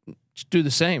to do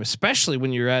the same, especially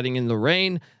when you're adding in the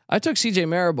rain. I took CJ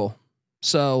Marable.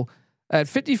 So at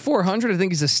 5,400, I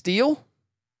think he's a steal.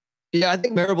 Yeah, I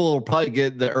think Marable will probably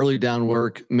get the early down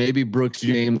work, maybe Brooks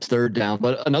James third down.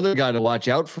 But another guy to watch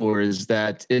out for is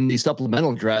that in the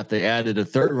supplemental draft, they added a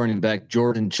third running back,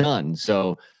 Jordan Chun.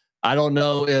 So I don't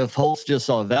know if Holtz just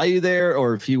saw value there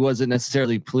or if he wasn't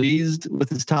necessarily pleased with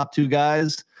his top 2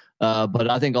 guys. But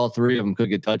I think all 3 of them could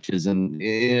get touches, and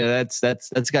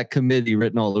that's got committee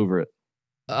written all over it.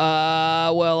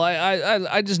 Well,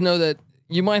 I just know that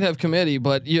you might have committee,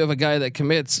 but you have a guy that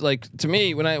commits. Like to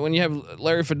me, when you have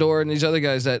Larry Fedora and these other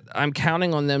guys that I'm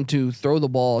counting on them to throw the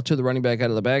ball to the running back out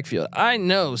of the backfield. I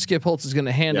know Skip Holtz is going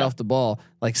to hand off the ball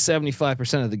like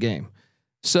 75% of the game.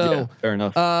 So fair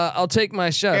enough. I'll take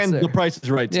my shots. And there. the price is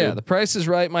right too. Yeah, the price is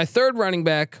right. My third running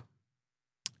back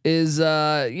is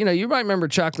you might remember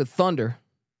Chocolate Thunder,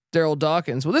 Daryl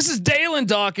Dawkins. Well, this is Dalen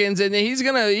Dawkins, and he's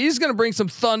gonna bring some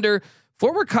thunder.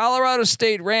 Former Colorado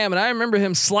State Ram, and I remember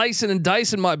him slicing and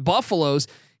dicing my Buffaloes.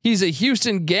 He's a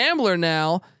Houston Gambler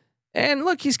now, and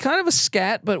look, he's kind of a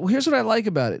scat, but here's what I like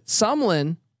about it: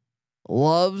 Sumlin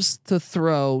loves to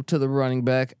throw to the running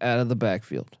back out of the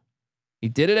backfield. He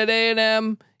did it at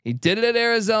A&M. He did it at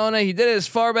Arizona. He did it as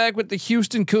far back with the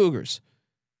Houston Cougars.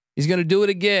 He's going to do it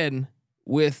again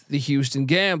with the Houston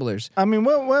Gamblers. I mean,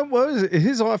 what was it?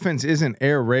 His offense isn't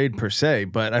air raid per se,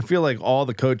 but I feel like all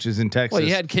the coaches in Texas. Well, he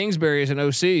had Kingsbury as an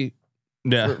OC.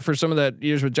 Yeah, for some of that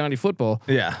years with Johnny Football.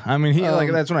 Yeah, I mean,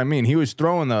 that's what I mean. He was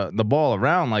throwing the ball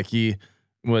around like he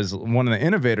was one of the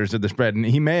innovators of the spread, and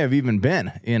he may have even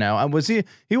been. Was he?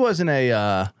 He wasn't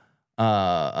a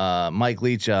Mike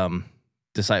Leach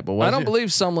disciple. Was I don't believe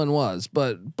Sumlin was,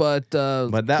 but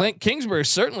that Kingsbury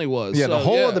certainly was. Yeah, so, the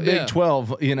whole of the Big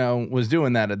 12, was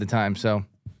doing that at the time. So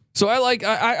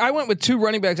I went with 2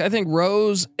 running backs. I think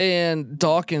Rose and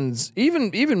Dawkins,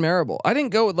 even Marable. I didn't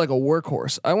go with like a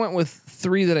workhorse. I went with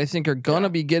 3 that I think are gonna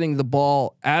be getting the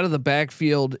ball out of the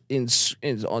backfield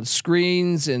on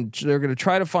screens, and they're gonna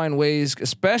try to find ways,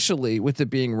 especially with it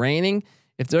being raining.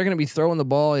 If they're going to be throwing the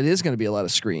ball, it is going to be a lot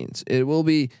of screens. It will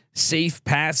be safe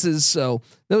passes. So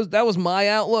that was my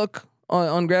outlook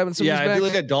on grabbing some. Yeah, if you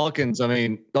look at Dawkins, I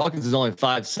mean, Dawkins is only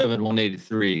 5'7",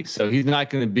 183, so he's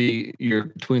not going to be your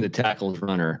between the tackles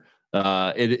runner.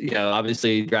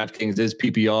 Obviously DraftKings is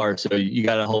PPR, so you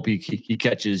got to hope he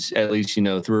catches at least 3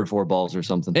 or 4 balls or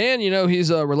something. And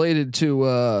he's related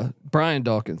to Brian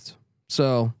Dawkins,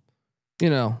 so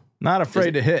not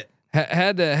afraid to hit.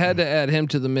 Had to add him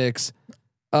to the mix.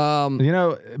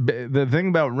 The thing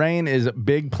about rain is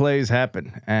big plays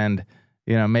happen, and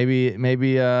maybe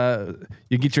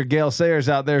you get your Gale Sayers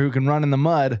out there who can run in the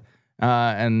mud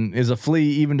and is a flea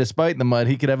even despite the mud.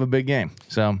 He could have a big game.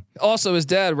 So also his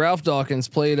dad Ralph Dawkins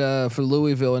played for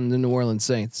Louisville and the New Orleans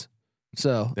Saints.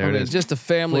 So there it is. Just a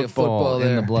family of football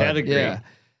there. In the blood. Yeah.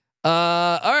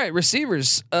 All right,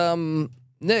 receivers.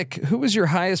 Nick, who was your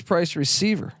highest priced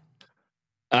receiver?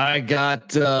 I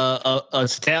got a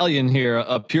stallion here,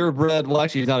 a purebred. Well,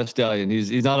 actually, he's not a stallion.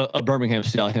 He's not a Birmingham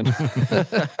stallion.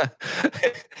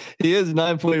 He is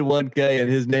 9.1K, and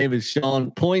his name is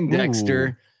Sean Poindexter.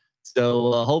 Ooh.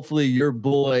 So hopefully, your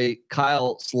boy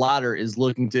Kyle Slaughter is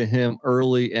looking to him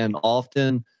early and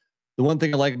often. The one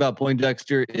thing I like about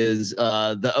Poindexter is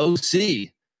the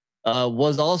OC.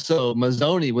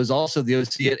 Mazzoni was also the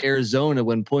OC at Arizona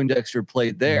when Poindexter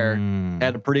played there.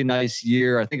 Had a pretty nice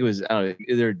year. I think it was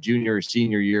either junior or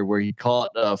senior year where he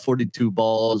caught 42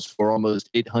 balls for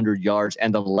almost 800 yards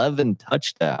and 11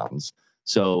 touchdowns.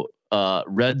 So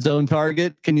red zone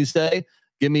target, can you say?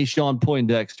 Give me Sean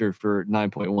Poindexter for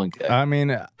 9.1K. I mean,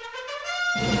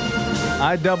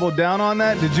 I doubled down on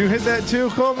that. Did you hit that too,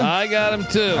 Colton? I got him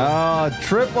too.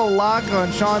 Triple lock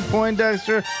on Sean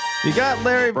Poindexter. You got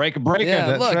Larry. Break. Yeah,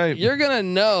 that's look, right. You're gonna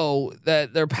know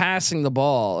that they're passing the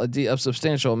ball a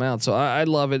substantial amount. So I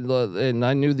love it, and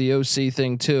I knew the OC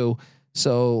thing too.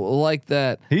 So like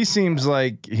that. He seems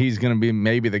like he's gonna be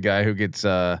maybe the guy who gets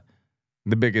the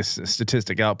biggest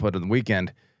statistic output of the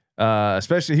weekend.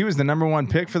 Especially, he was the number 1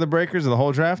 pick for the Breakers of the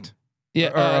whole draft.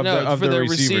 Yeah, for the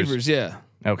receivers. Yeah.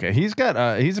 Okay, he's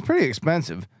a pretty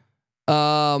expensive.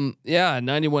 Yeah,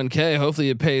 91K. Hopefully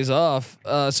it pays off.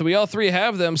 So we all three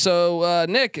have them. So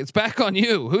Nick, it's back on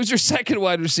you. Who's your second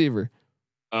wide receiver?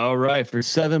 All right, for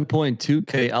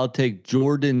 7.2K, I'll take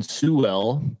Jordan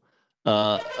Sewell.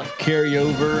 A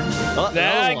carryover.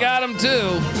 I got him too.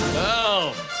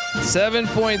 Oh.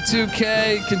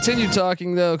 7.2K. Continue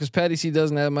talking though, because Patty C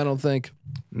doesn't have him, I don't think.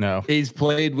 No. He's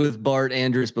played with Bart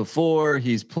Andrews before.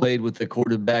 He's played with the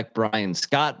quarterback Brian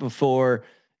Scott before.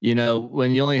 You know,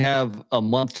 when you only have a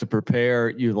month to prepare,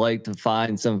 you like to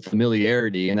find some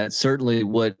familiarity, and that's certainly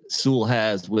what Sewell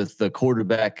has with the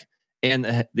quarterback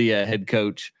and the head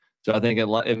coach. So I think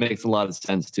it makes a lot of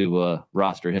sense to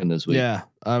roster him this week. Yeah,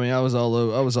 I mean, I was all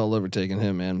over taking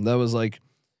him, man. That was like,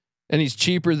 and he's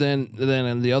cheaper than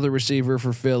the other receiver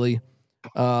for Philly.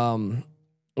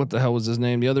 What the hell was his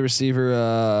name? The other receiver,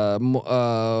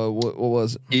 what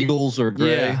was it? Eagles or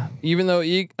Gray? Yeah, even though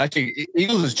actually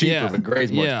Eagles is cheaper, but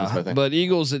Gray's more expensive, I think. But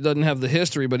Eagles, it doesn't have the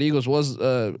history, but Eagles was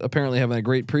apparently having a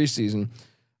great preseason.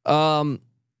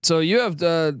 So you have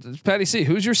Patty C.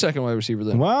 Who's your second wide receiver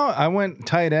then? Well, I went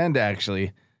tight end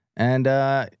actually. And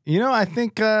I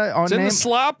think it's in the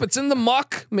slop, it's in the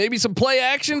muck, maybe some play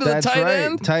action to the tight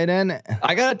end. Tight end.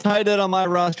 I got a tight end on my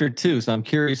roster too, so I'm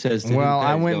curious as to. Well,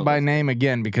 I went by name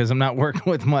again because I'm not working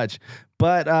with much.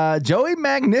 But Joey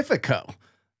Magnifico.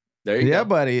 There you go,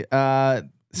 buddy.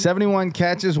 71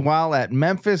 catches while at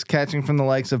Memphis, catching from the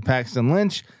likes of Paxton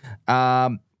Lynch.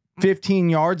 15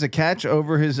 yards a catch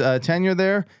over his tenure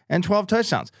there, and 12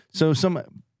 touchdowns. So some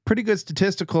pretty good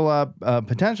statistical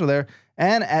potential there.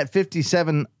 And at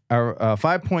 57 or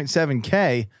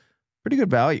 5.7K, pretty good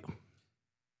value.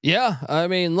 Yeah, I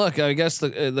mean, look, I guess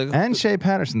the and Shea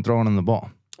Patterson throwing him the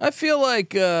ball. I feel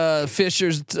like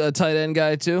Fisher's a tight end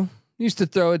guy too. Used to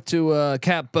throw it to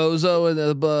Cap Bozo and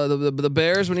the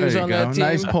Bears when he was on that team.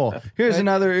 Nice pull. Here's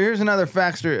another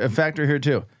factor here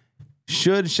too.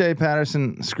 Should Shea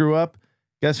Patterson screw up,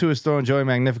 guess who was throwing Joey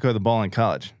Magnifico the ball in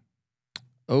college?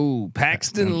 Oh,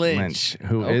 Paxton Lynch,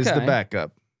 who is the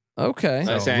backup. Okay,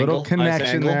 so nice little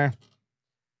connection there.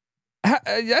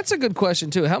 That's a good question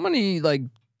too. How many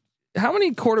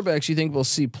quarterbacks you think we'll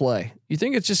see play? You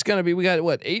think it's just going to be, we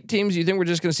got 8 teams? You think we're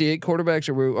just going to see 8 quarterbacks,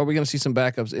 or are we going to see some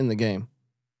backups in the game?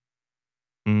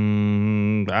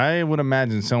 I would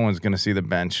imagine someone's going to see the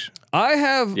bench. I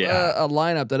have a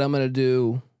lineup that I'm going to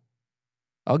do.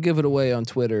 I'll give it away on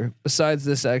Twitter. Besides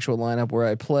this actual lineup where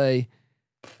I play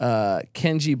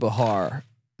Kenji Bahar,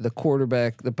 the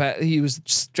quarterback, he was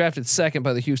drafted second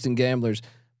by the Houston Gamblers,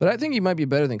 but I think he might be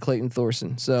better than Clayton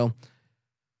Thorson. So,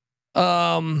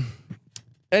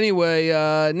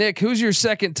 anyway, Nick, who's your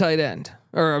second tight end?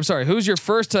 Or I'm sorry, who's your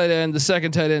first tight end? The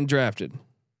second tight end drafted.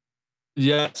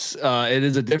 Yes, it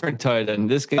is a different tight end.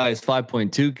 This guy is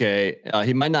 5.2K.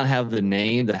 He might not have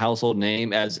the household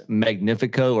name as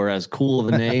Magnifico or as cool of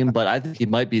a name, but I think he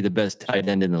might be the best tight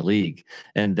end in the league.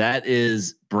 And that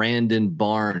is Brandon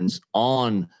Barnes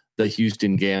on the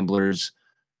Houston Gamblers.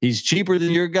 He's cheaper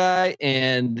than your guy.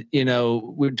 And, we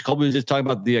were just talking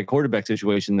about the quarterback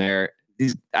situation there.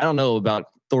 I don't know about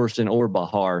Thorson or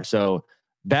Bahar. So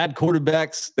bad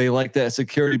quarterbacks, they like that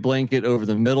security blanket over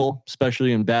the middle,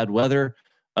 especially in bad weather.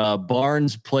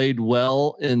 Barnes played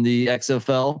well in the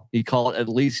XFL. He caught at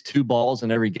least 2 balls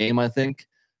in every game, I think.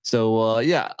 So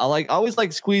I always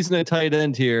like squeezing a tight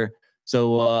end here.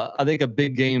 So I think a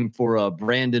big game for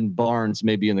Brandon Barnes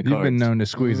maybe in the cards. You've been known to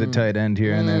squeeze a tight end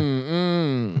here and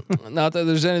there. Not that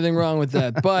there's anything wrong with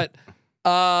that, but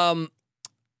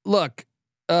look.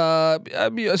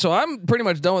 So I'm pretty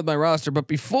much done with my roster. But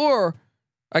before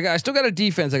I still got a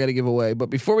defense I got to give away. But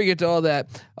before we get to all that,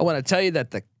 I want to tell you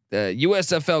that the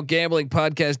USFL Gambling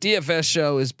Podcast DFS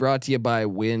show is brought to you by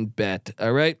WinBet.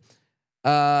 All right.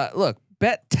 Look,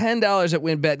 bet $10 at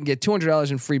WinBet and get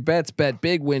 $200 in free bets. Bet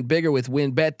big, win bigger with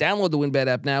WinBet. Download the WinBet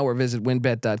app now or visit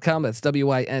winbet.com. That's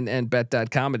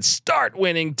WINNBet.com and start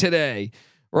winning today.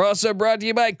 We're also brought to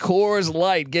you by Coors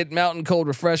Light. Get mountain cold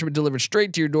refreshment delivered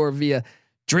straight to your door via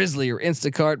Drizzly or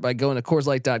Instacart by going to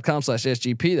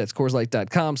CoorsLight.com/SGP. That's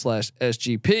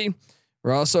CoorsLight.com/SGP.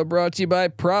 We're also brought to you by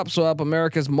PropSwap,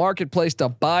 America's marketplace to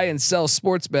buy and sell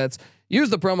sports bets. Use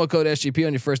the promo code SGP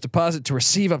on your first deposit to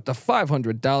receive up to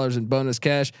 $500 in bonus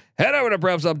cash. Head over to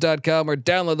PropSwap.com or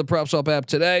download the PropSwap app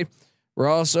today. We're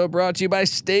also brought to you by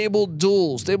Stable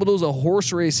Duel. Stable Duel is a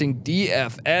horse racing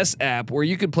DFS app where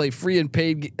you can play free and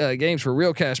paid games for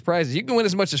real cash prizes. You can win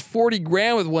as much as 40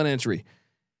 grand with one entry.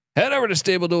 Head over to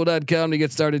StableDuel.com to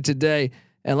get started today.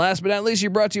 And last but not least,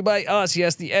 you're brought to you by us.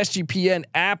 Yes, the SGPN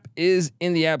app is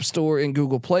in the App Store and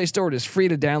Google Play Store. It is free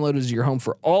to download as your home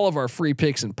for all of our free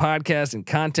picks and podcasts and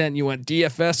content. You want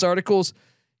DFS articles,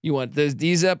 you want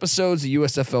these episodes, the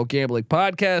USFL Gambling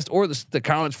Podcast, or the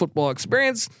College Football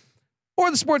Experience, or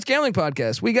the Sports Gambling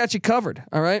Podcast. We got you covered.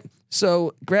 All right.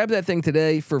 So grab that thing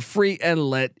today for free and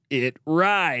let it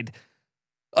ride.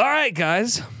 All right,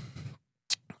 guys.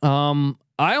 I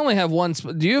only have one.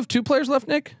 Do you have two players left,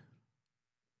 Nick?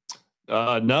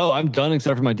 No, I'm done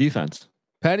except for my defense.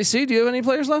 Patty C, do you have any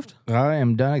players left? I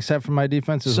am done except for my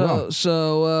defense as well.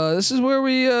 So this is where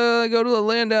we go to the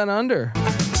land down under.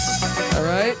 All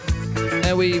right,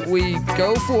 and we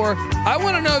go for. I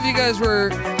want to know if you guys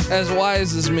were as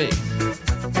wise as me,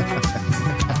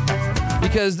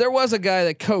 because there was a guy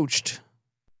that coached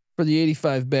for the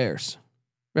 '85 Bears,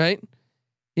 right?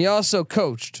 He also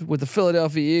coached with the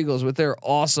Philadelphia Eagles with their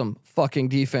awesome fucking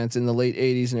defense in the late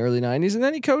 '80s and early '90s, and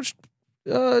then he coached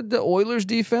the Oilers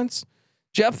defense.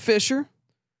 Jeff Fisher.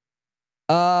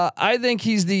 I think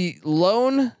he's the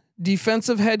lone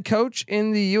defensive head coach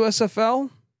in the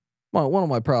USFL. Well, one of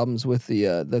my problems with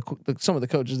the some of the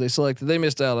coaches they selected, they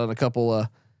missed out on a couple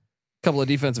of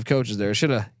defensive coaches there. Should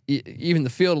have evened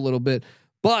the field a little bit,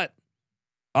 but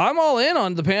I'm all in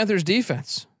on the Panthers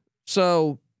defense.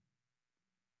 So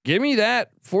give me that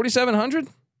 4,700.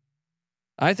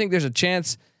 I think there's a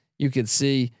chance you could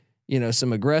see,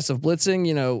 some aggressive blitzing.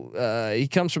 He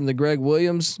comes from the Greg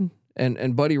Williams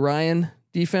and Buddy Ryan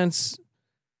defensive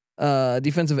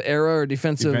era or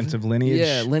defensive lineage.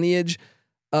 Yeah, lineage.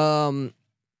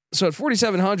 So at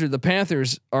 4,700, the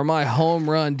Panthers are my home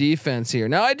run defense here.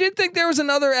 Now, I did think there was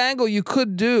another angle you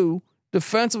could do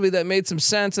defensively that made some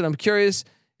sense, and I'm curious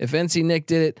if NC Nick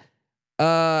did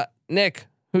it. Nick,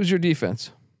 who's your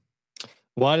defense?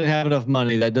 Well, I didn't have enough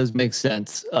money. That does make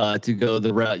sense to go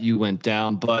the route you went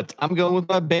down, but I'm going with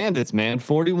my Bandits, man.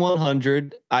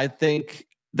 4,100. I think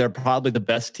they're probably the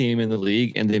best team in the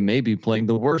league, and they may be playing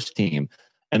the worst team,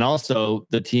 and also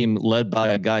the team led by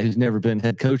a guy who's never been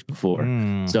head coach before.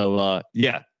 So,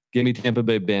 yeah, give me Tampa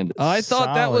Bay Bandits. I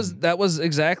thought that was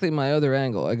exactly my other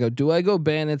angle. Do I go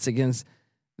Bandits against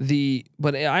the?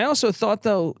 But I also thought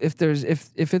though,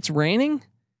 if it's raining,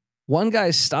 one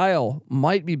guy's style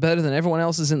might be better than everyone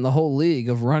else's in the whole league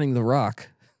of running the rock.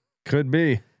 Could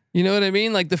be. You know what I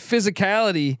mean? Like the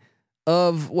physicality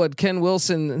of what Ken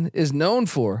Wilson is known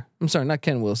for. I'm sorry, not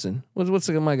Ken Wilson. What's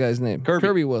my guy's name?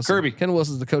 Kirby Wilson. Ken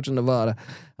Wilson's the coach of Nevada.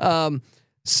 Yeah.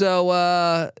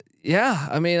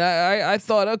 I mean, I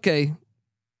thought, okay,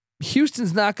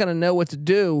 Houston's not going to know what to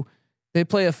do. They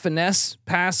play a finesse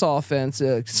pass offense.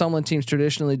 Some teams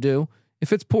traditionally do.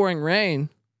 If it's pouring rain,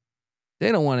 they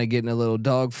don't want to get in a little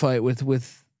dogfight with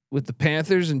the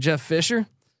Panthers and Jeff Fisher.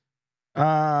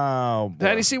 Oh, boy.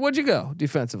 Patty C, what'd you go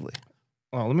defensively?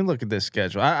 Well, let me look at this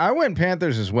schedule. I went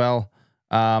Panthers as well.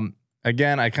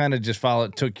 Again, I kind of just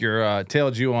took your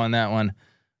tailed you on that one.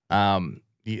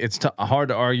 It's hard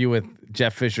to argue with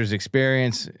Jeff Fisher's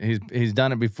experience. He's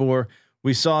done it before.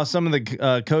 We saw some of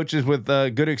the coaches with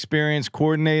good experience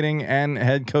coordinating and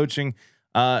head coaching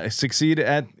succeed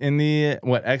in the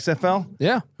XFL.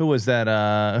 Yeah. Who was that?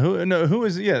 Who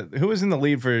was in the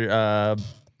lead for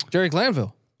Jerry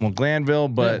Glanville? Well, Glanville,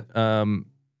 but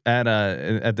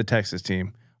at the Texas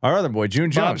team. Our other boy,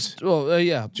 June Jones.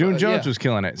 June Jones was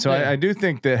killing it. So I do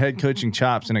think that head coaching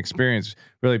chops and experience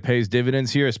really pays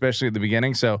dividends here, especially at the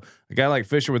beginning. So a guy like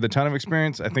Fisher with a ton of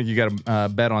experience, I think you got to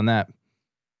bet on that.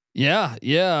 Yeah.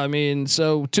 I mean,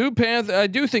 so two Panthers. I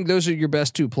do think those are your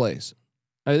best two plays.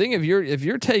 I think if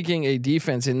you're taking a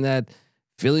defense in that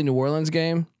Philly New Orleans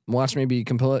game, watch me be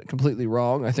completely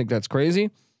wrong. I think that's crazy.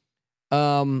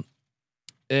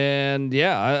 And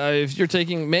yeah, if you're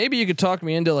taking, maybe you could talk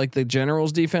me into like the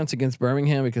Generals defense against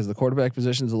Birmingham because the quarterback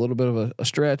position is a little bit of a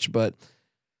stretch, but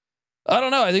I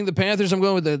don't know. I think the Panthers, I'm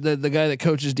going with the guy that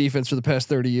coaches defense for the past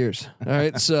 30 years. All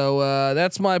right. So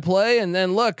that's my play. And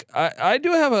then look, I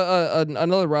do have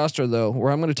another roster though,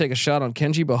 where I'm going to take a shot on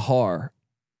Kenji Bahar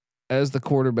as the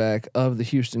quarterback of the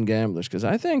Houston Gamblers. Cause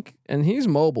I think, and he's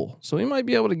mobile, so he might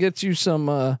be able to get you some,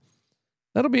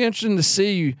 that'll be interesting to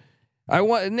see. I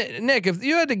want Nick, if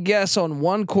you had to guess on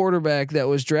one quarterback that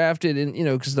was drafted in,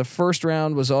 cause the first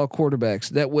round was all quarterbacks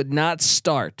that would not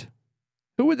start,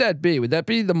 who would that be? Would that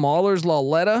be the Maulers,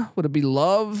 Lauletta? Would it be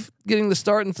Love getting the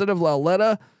start instead of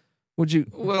Lauletta? Would you?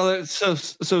 Well, so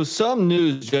some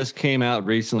news just came out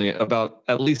recently about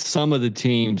at least some of the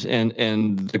teams and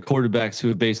the quarterbacks who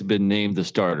have basically been named the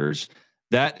starters.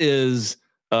 That is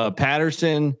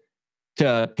Patterson,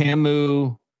 to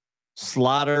Camus,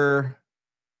 Slaughter.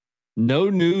 No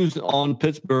news on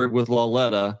Pittsburgh with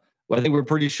Lauletta. I think we're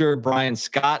pretty sure Brian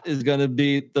Scott is going to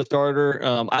be the starter.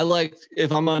 I like,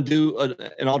 if I'm going to do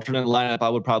an alternate lineup, I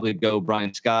would probably go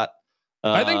Brian Scott.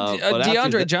 I think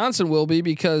DeAndre Johnson will be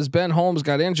because Ben Holmes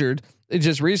got injured. They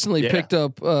just recently picked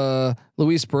up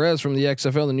Luis Perez from the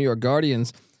XFL, the New York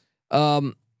Guardians.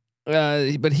 But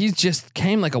he just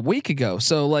came like a week ago.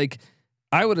 So like,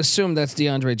 I would assume that's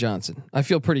DeAndre Johnson. I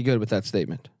feel pretty good with that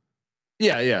statement.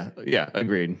 Yeah.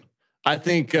 Agreed. I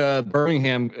think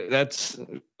Birmingham, that's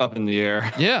up in the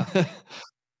air. Yeah.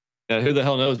 Who the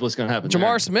hell knows what's going to happen?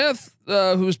 Jamar Smith,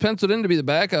 who's penciled in to be the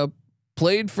backup,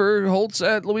 played for Holtz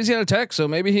at Louisiana Tech, so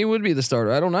maybe he would be the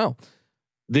starter. I don't know.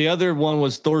 The other one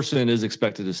was Thorson is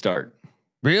expected to start.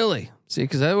 Really? See,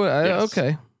 because yes.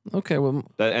 Okay. Well,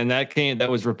 that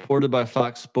was reported by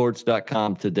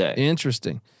FoxSports.com today.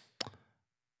 Interesting.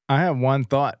 I have one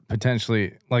thought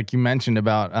potentially, like you mentioned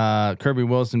about Kirby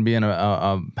Wilson being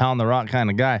a pound the rock kind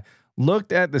of guy.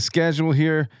 Looked at the schedule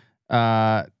here.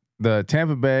 The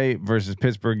Tampa Bay versus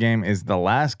Pittsburgh game is the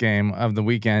last game of the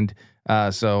weekend.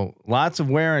 So lots of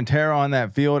wear and tear on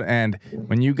that field. And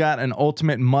when you got an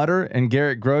ultimate mutter and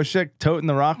Garrett Groshek toting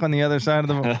the rock on the other side of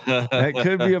the, that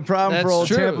could be a problem for old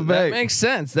Tampa Bay.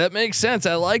 That makes sense.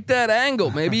 I like that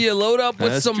angle. Maybe you load up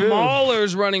with some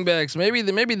Maulers running backs. Maybe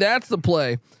that's the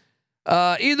play.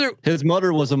 Either his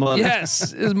mother was a mutter.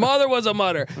 Yes, his mother was a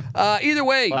mutter. Either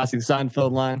way, classic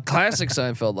Seinfeld line.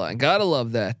 Gotta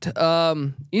love that.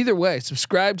 Either way,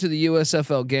 subscribe to the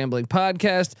USFL Gambling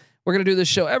Podcast. We're gonna do this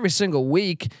show every single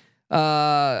week.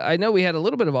 I know we had a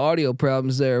little bit of audio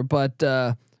problems there, but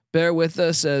bear with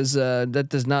us as that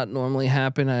does not normally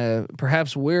happen.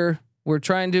 Perhaps we're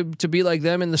trying to be like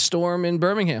them in the storm in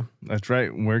Birmingham. That's right.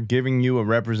 We're giving you a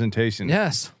representation.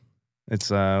 Yes.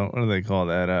 It's what do they call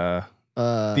that?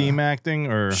 Theme acting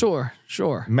or sure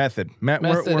method.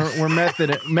 We're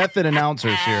method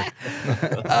announcers here.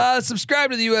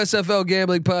 Subscribe to the USFL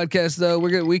Gambling Podcast though.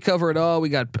 We cover it all. We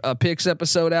got a picks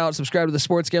episode out. Subscribe to the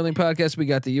Sports Gambling Podcast. We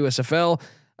got the USFL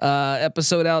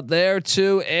episode out there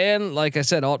too. And like I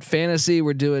said, alt fantasy.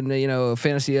 We're doing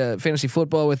fantasy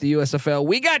football with the USFL.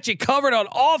 We got you covered on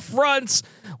all fronts.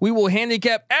 We will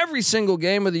handicap every single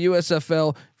game of the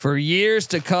USFL for years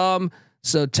to come.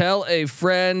 So tell a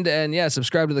friend and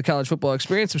subscribe to the College Football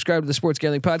Experience. Subscribe to the Sports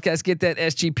Gambling Podcast. Get that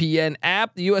SGPN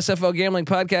app. The USFL Gambling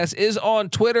Podcast is on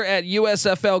Twitter at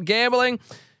USFL Gambling.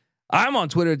 I'm on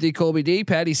Twitter at DColbyD.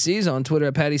 Patty C's on Twitter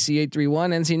at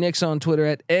PattyC831. NC Nick's on Twitter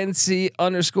at NC_NICK.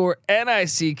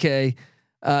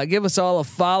 Give us all a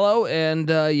follow and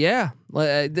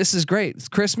this is great. It's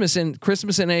Christmas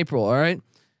in April. All right.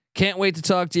 Can't wait to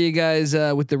talk to you guys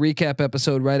with the recap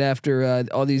episode right after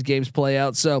all these games play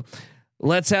out. So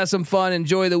let's have some fun.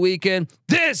 Enjoy the weekend.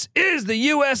 This is the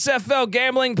USFL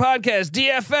Gambling Podcast,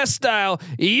 DFS style.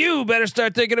 You better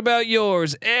start thinking about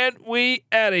yours. And we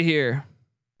out of here.